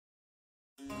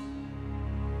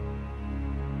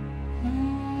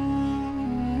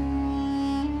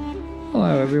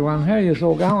Hello everyone, how are you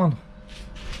all going?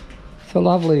 It's a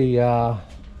lovely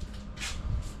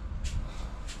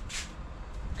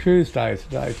Tuesday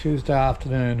today, Tuesday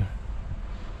afternoon.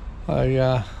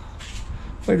 We're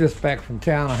just back from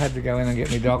town. I had to go in and get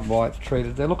my dog bites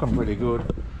treated. They're looking pretty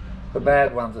good. The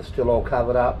bad ones are still all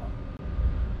covered up.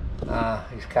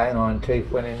 His canine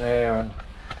teeth went in there and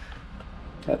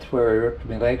that's where he ripped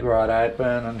my leg right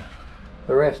open, and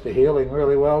the rest are healing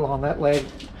really well on that leg.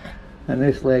 And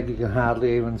this leg you can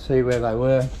hardly even see where they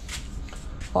were.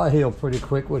 I heal pretty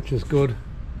quick, which is good.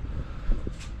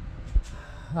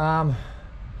 Well,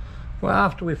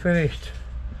 after we finished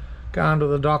going to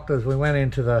the doctors, we went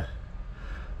into the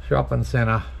shopping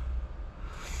centre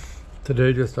to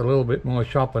do just a little bit more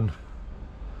shopping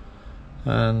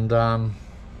and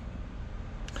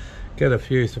get a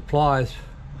few supplies.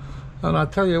 And I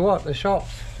tell you what, the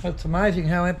shops, it's amazing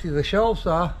how empty the shelves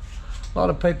are. A lot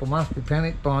of people must be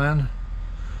panic buying.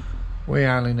 We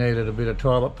only needed a bit of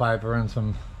toilet paper and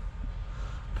some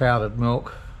powdered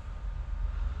milk,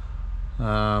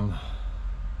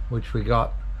 which we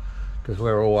got because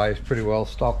we're always pretty well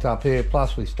stocked up here.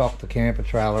 Plus we stocked the camper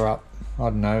trailer up, I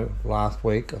don't know, last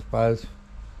week I suppose.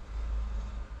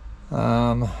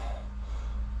 But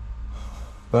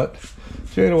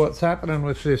due to what's happening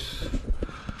with this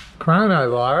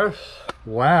coronavirus,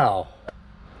 wow.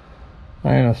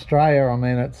 In Australia, I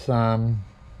mean, it's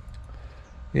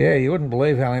yeah, you wouldn't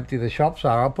believe how empty the shops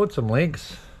are. I'll put some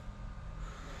links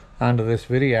under this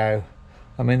video.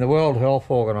 I mean, the World Health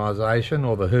Organization,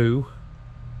 or the WHO,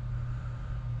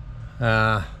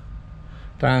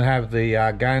 don't have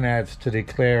the gonads to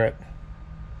declare it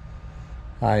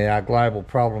a global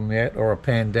problem yet, or a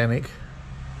pandemic.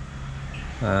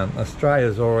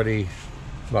 Australia's already,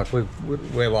 like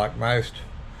we're like most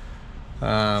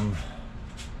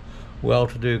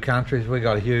well-to-do countries. We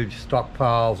got huge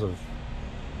stockpiles of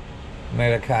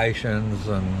medications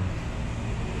and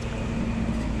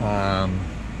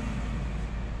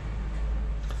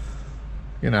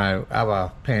you know,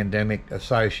 other pandemic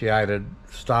associated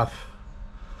stuff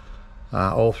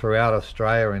all throughout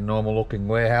Australia in normal looking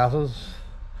warehouses,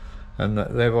 and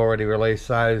they've already released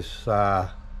those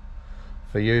for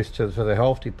use for the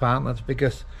health departments.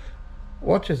 Because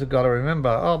watchers have got to remember,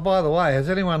 oh, by the way, has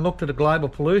anyone looked at a global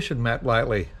pollution map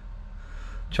lately?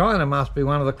 China must be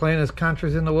one of the cleanest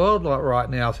countries in the world like right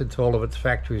now, since all of its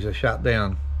factories are shut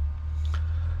down.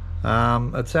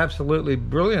 It's absolutely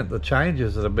brilliant, the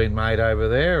changes that have been made over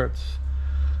there. It's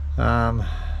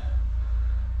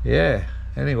yeah,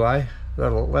 anyway,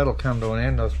 that'll come to an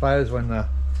end, I suppose, when they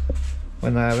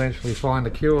eventually find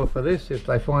a cure for this, if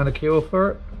they find a cure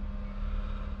for it.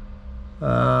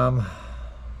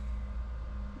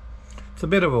 It's a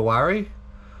bit of a worry,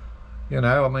 you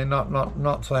know. I mean,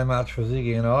 not so much for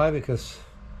Ziggy and I, because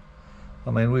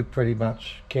I mean, we pretty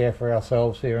much care for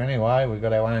ourselves here anyway. We've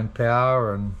got our own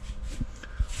power and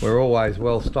we're always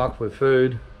well stocked with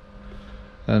food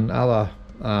and other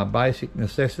basic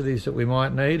necessities that we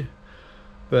might need.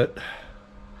 But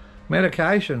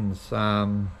medications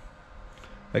are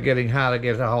getting hard to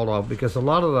get a hold of, because a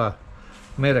lot of the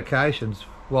medications,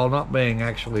 while not being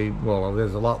actually, well,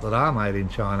 there's a lot that are made in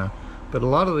China, but a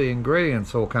lot of the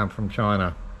ingredients all come from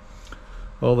China.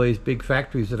 All these big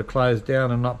factories that are closed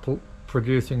down and not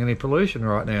producing any pollution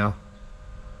right now.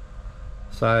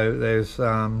 So there's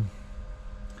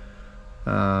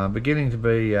beginning to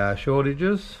be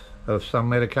shortages of some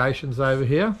medications over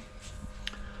here.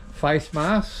 Face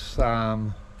masks,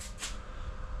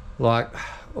 like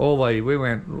we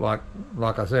went, like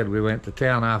I said, we went to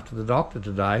town after the doctor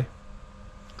today,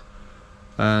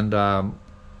 and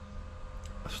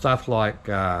stuff like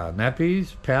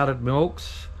nappies, powdered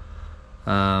milks.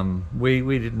 We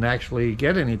didn't actually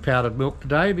get any powdered milk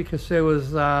today because there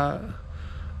was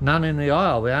none in the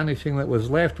aisle. The only thing that was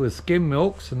left was skim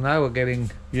milks, and they were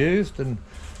getting used. And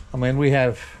I mean, we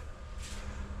have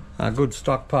a good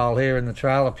stockpile here in the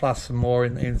trailer, plus some more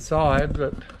inside.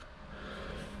 But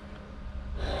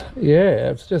yeah,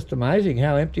 it's just amazing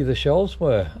how empty the shelves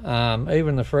were.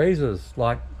 Even the freezers,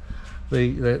 like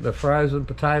the frozen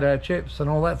potato chips and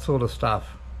all that sort of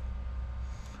stuff.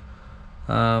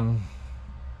 And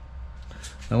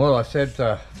what I said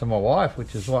to my wife,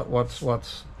 which is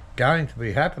what's going to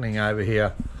be happening over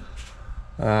here,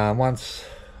 once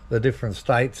the different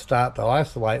states start to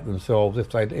isolate themselves, if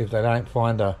they don't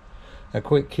find a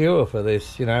quick cure for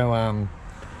this, you know,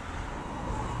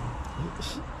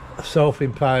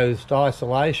 self-imposed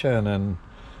isolation, and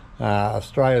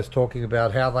Australia's talking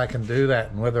about how they can do that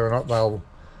and whether or not they'll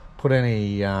put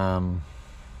any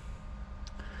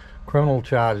criminal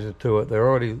charges to it. They're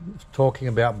already talking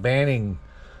about banning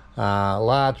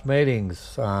large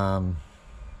meetings,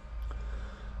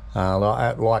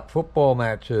 like football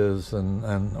matches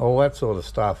and all that sort of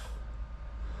stuff.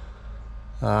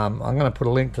 I'm going to put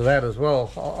a link to that as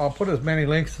well. I'll put as many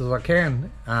links as I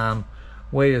can.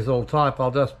 Where you all type,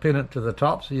 I'll just pin it to the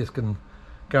top so you can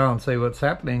go and see what's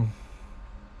happening.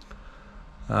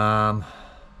 But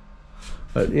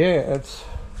yeah,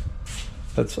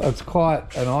 it's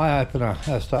quite an eye-opener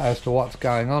as to what's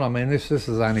going on. I mean, this has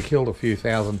only killed a few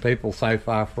thousand people so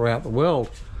far throughout the world.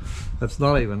 It's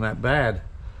not even that bad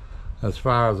as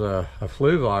far as a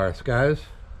flu virus goes.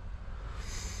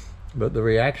 But the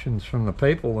reactions from the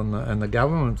people and the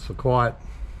governments are quite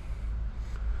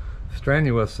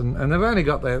strenuous, and they've only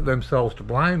got themselves to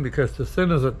blame, because as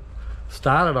soon as it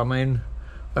started, I mean,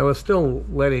 they were still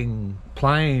letting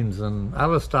planes and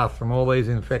other stuff from all these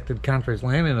infected countries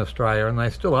land in Australia, and they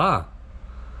still are.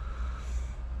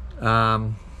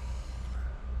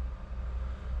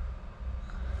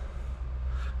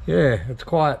 Yeah, it's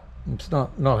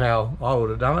not how I would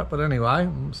have done it, but anyway,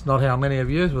 it's not how many of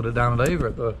you would have done it either.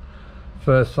 At the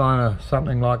first sign of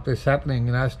something like this happening,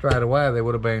 you know, straight away there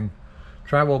would have been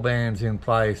travel bans in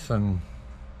place, and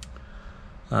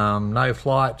no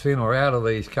flights in or out of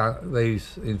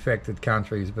these infected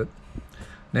countries. But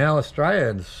now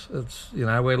Australia, it's you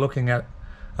know, we're looking at,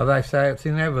 as they say, it's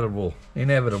inevitable.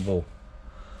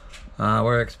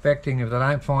 We're expecting, if they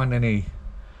don't find any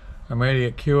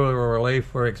immediate cure or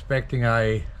relief, we're expecting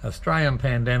a Australian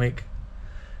pandemic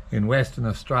in Western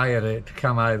Australia to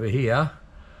come over here.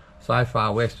 So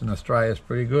far Western Australia is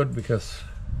pretty good, because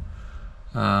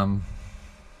but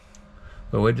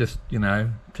we're just, you know,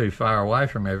 too far away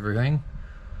from everything.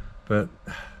 But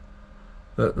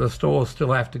the stores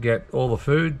still have to get all the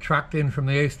food trucked in from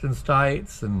the eastern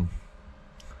states, and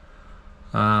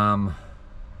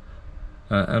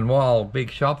while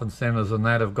big shopping centres and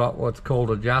that have got what's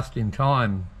called a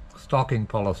just-in-time stocking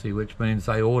policy, which means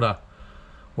they order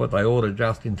what they order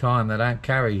just in time. They don't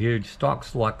carry huge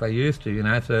stocks like they used to, you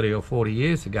know, 30 or 40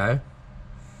 years ago.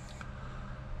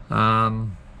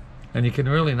 And you can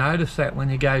really notice that when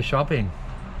you go shopping.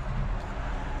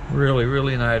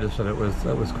 Really notice it. It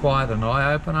was quite an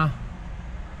eye-opener.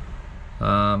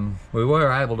 We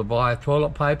were able to buy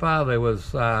toilet paper. There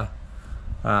was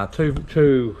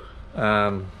two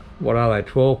what are they,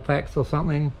 12 packs or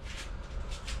something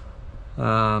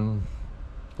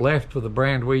left for the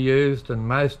brand we used, and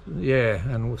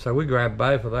and so we grabbed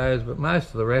both of those, but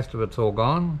most of the rest of it's all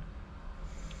gone.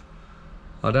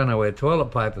 I don't know where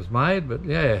toilet paper's made, but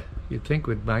yeah, you'd think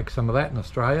we'd make some of that in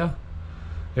Australia.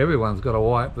 Everyone's got to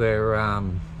wipe their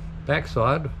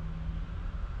backside.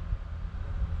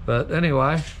 But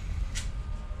anyway,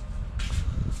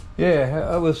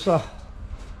 yeah, it was,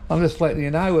 I'm just letting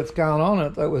you know what's going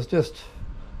on. It was just,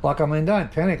 like, I mean,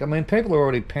 don't panic. I mean, people are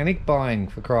already panic buying,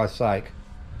 for Christ's sake.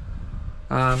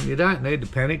 You don't need to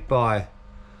panic buy.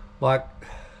 Like,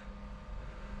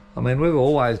 I mean, we've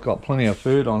always got plenty of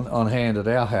food on hand at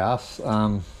our house,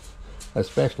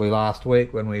 especially last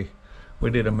week when we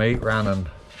did a meat run and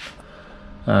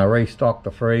restocked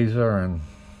the freezer and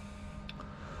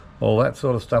all that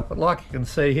sort of stuff. But like you can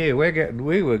see here,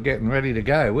 we were getting ready to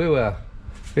go.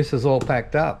 This is all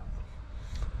packed up.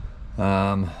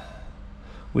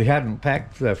 We hadn't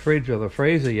packed the fridge or the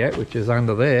freezer yet, which is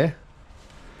under there,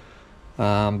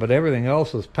 but everything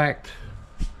else is packed.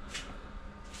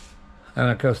 And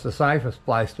of course the safest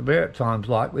place to be at times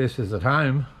like this is at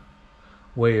home,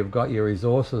 where you've got your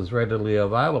resources readily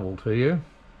available to you.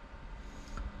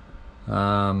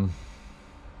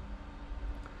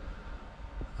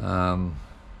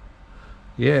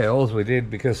 Yeah, all we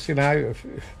did, because, you know,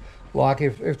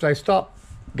 if they stop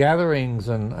gatherings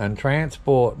and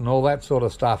transport and all that sort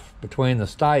of stuff between the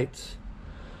states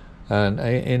and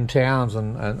in towns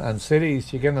and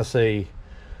cities, you're going to see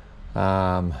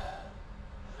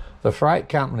the freight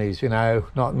companies, you know,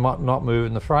 not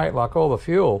moving the freight, like all the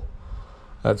fuel.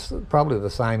 It's probably the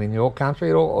same in your country.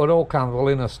 It all comes, well,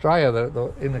 in Australia,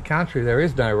 in the country there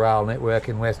is no rail network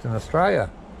in Western Australia,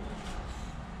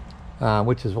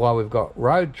 which is why we've got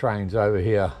road trains over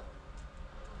here,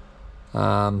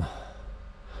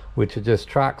 which are just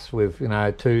trucks with, you know,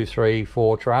 2, 3,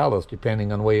 4 trailers,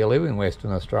 depending on where you live in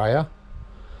Western Australia.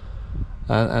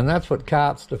 And that's what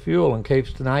carts the fuel and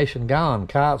keeps the nation going.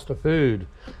 Carts the food,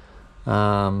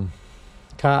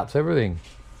 carts everything.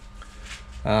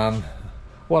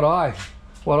 What I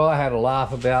had a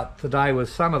laugh about today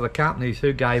was some of the companies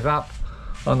who gave up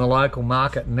on the local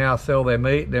market and now sell their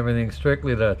meat and everything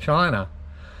strictly to China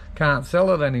can't sell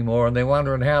it anymore, and they're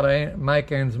wondering how to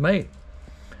make ends meet.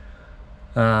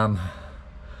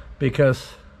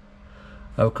 Because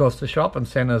of course the shopping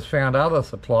centres found other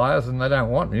suppliers, and they don't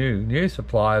want new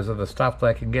suppliers of the stuff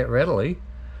they can get readily.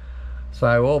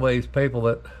 So all these people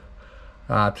that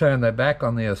turn their back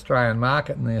on the Australian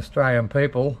market and the Australian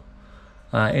people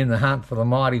in the hunt for the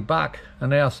mighty buck are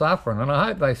now suffering, and I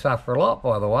hope they suffer a lot,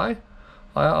 by the way.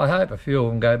 I hope a few of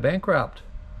them go bankrupt,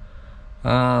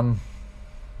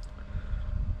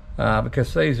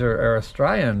 because these are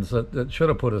Australians that should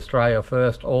have put Australia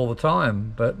first all the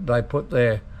time, but they put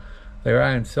their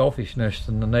own selfishness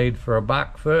and the need for a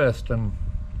buck first. And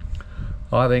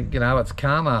I think, it's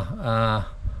karma.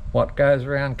 What goes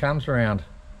around comes around.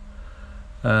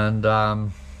 And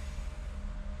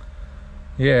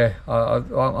yeah,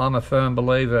 I'm a firm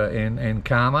believer in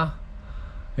karma.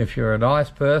 If you're a nice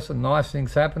person, nice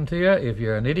things happen to you. If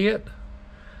you're an idiot,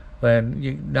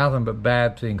 then nothing but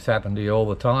bad things happen to you all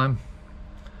the time.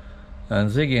 And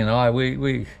Ziggy and I,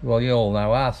 well, you all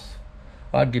know us.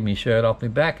 I'd give my shirt off my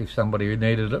back if somebody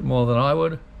needed it more than I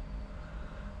would.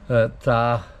 But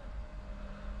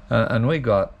and we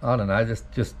got, I don't know,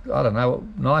 just I don't know,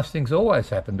 nice things always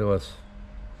happen to us.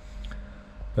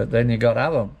 But then you got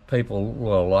other people,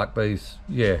 well, like these,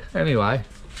 yeah. Anyway,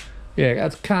 yeah,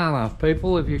 that's karma,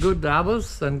 people. If you're good to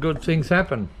others, then good things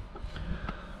happen.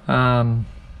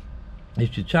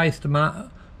 If you chase the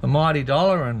mighty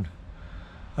dollar and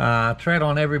tread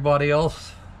on everybody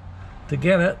else to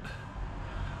get it,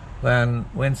 then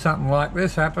when something like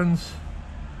this happens,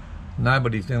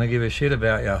 nobody's going to give a shit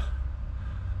about you.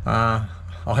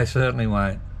 I certainly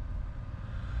won't.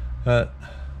 But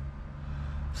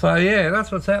so yeah,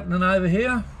 that's what's happening over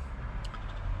here.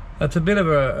 It's a bit of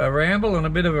a ramble and a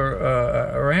bit of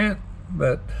a rant,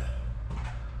 but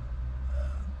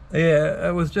yeah,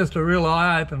 it was just a real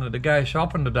eye-opener to go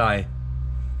shopping today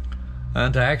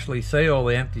and to actually see all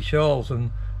the empty shelves.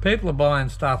 And people are buying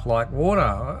stuff like water.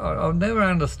 I'll never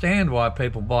understand why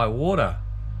people buy water.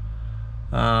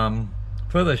 For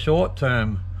the short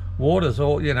term, water's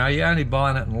all, you're only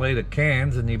buying it in litre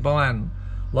cans, and you're buying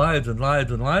loads and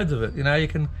loads and loads of it. You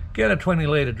can get a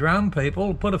 20-litre drum,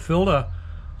 people, put a filter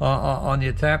on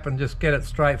your tap and just get it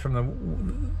straight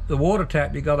from the water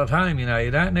tap you got at home.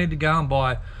 You don't need to go and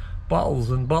buy bottles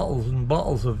and bottles and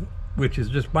bottles of, which is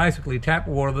just basically tap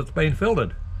water that's been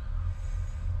filtered.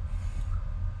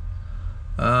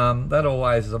 That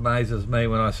always amazes me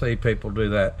when I see people do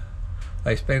that.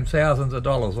 They spend thousands of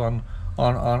dollars on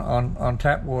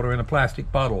tap water in a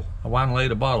plastic bottle, a 1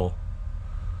 litre bottle.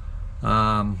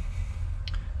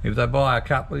 If they buy a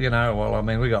couple, well, I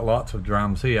mean, we got lots of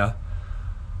drums here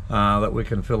that we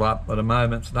can fill up at a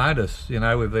moment's notice,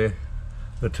 with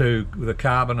the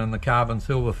carbon and the carbon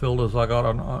silver filters I got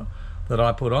on that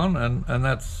I put on, and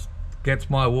that's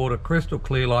gets my water crystal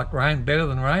clear like rain, better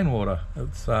than rainwater.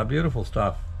 It's beautiful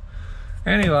stuff.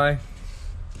 Anyway,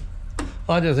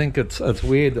 I just think it's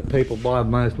weird that people buy the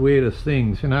most weirdest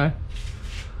things,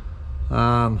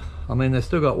 I mean, they've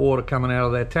still got water coming out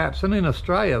of their taps, and in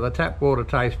Australia the tap water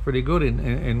tastes pretty good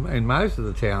in most of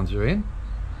the towns you're in.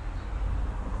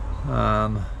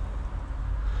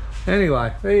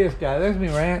 Anyway, there you go, there's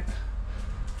my rant.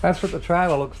 That's what the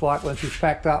trailer looks like when she's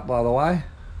packed up, by the way.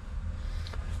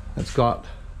 It's got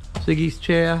Ziggy's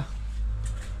chair,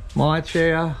 my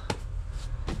chair,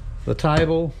 the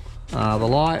table, the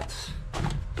lights,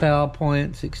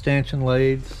 PowerPoints, extension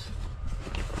leads.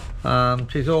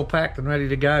 She's all packed and ready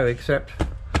to go, except,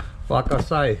 like I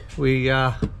say, we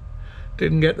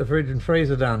didn't get the fridge and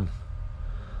freezer done.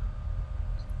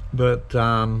 But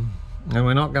and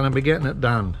we're not going to be getting it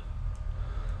done.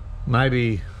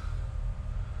 Maybe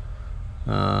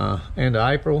end of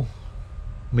April,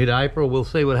 mid-April. We'll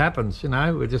see what happens.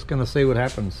 We're just going to see what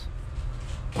happens.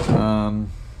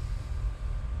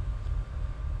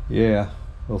 Yeah,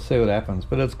 we'll see what happens.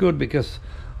 But it's good because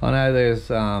I know there's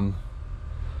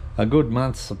a good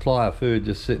month's supply of food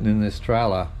just sitting in this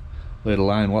trailer, let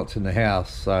alone what's in the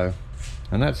house. So,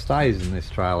 and that stays in this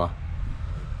trailer.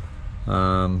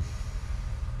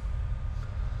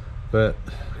 But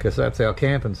because that's our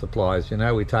camping supplies,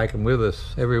 we take them with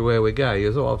us everywhere we go.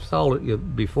 I've told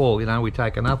it before, we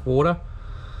take enough water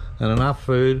and enough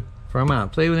food for a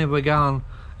month, even if we're going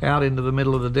out into the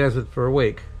middle of the desert for a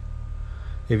week.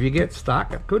 If you get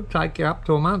stuck, it could take you up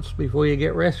to a month before you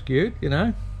get rescued,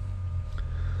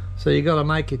 So you got to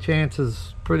make your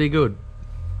chances pretty good.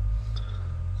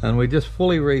 And we just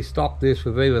fully restocked this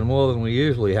with even more than we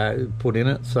usually put in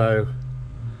it. So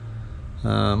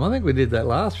I think we did that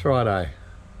last Friday.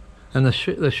 And the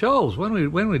shelves, when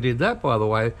we did that, by the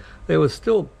way, there was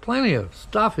still plenty of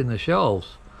stuff in the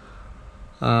shelves.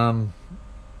 But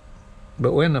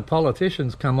when the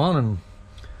politicians come on and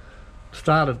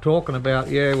started talking about,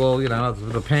 yeah, well,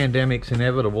 the pandemic's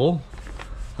inevitable,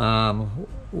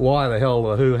 why the hell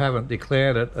the who haven't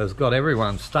declared it has got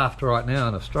everyone stuffed right now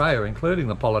in Australia, including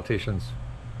the politicians.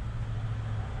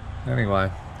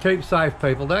 Anyway, keep safe,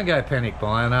 people. Don't go panic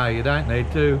buying. No, you don't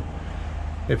need to.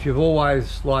 If you've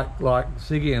always, like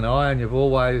Ziggy and I, and you've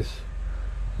always,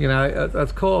 you know,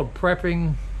 it's called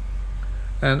prepping,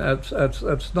 and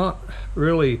it's not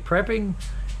really prepping.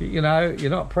 You know,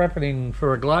 you're not prepping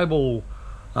for a global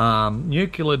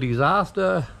nuclear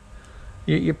disaster.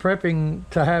 You're prepping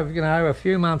to have, you know, a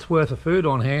few months worth of food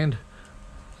on hand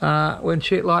when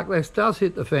shit like this does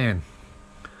hit the fan.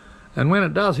 And when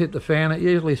it does hit the fan, it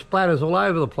usually splatters all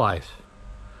over the place.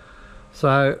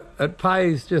 So it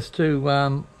pays just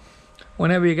to,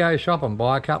 whenever you go shopping,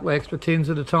 buy a couple of extra tins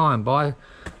at a time, buy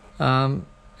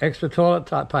extra toilet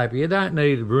paper. You don't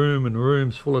need room and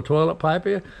rooms full of toilet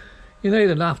paper. You need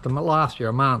enough to last you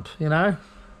a month, you know.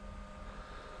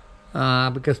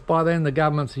 Because by then the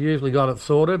government's usually got it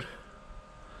sorted.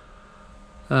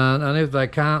 And if they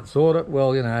can't sort it,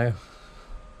 well, you know,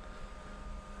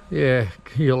 yeah,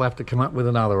 you'll have to come up with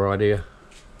another idea.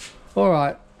 All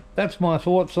right, that's my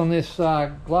thoughts on this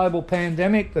global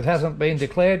pandemic that hasn't been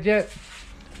declared yet.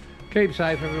 Keep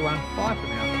safe, everyone. Bye for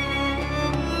now.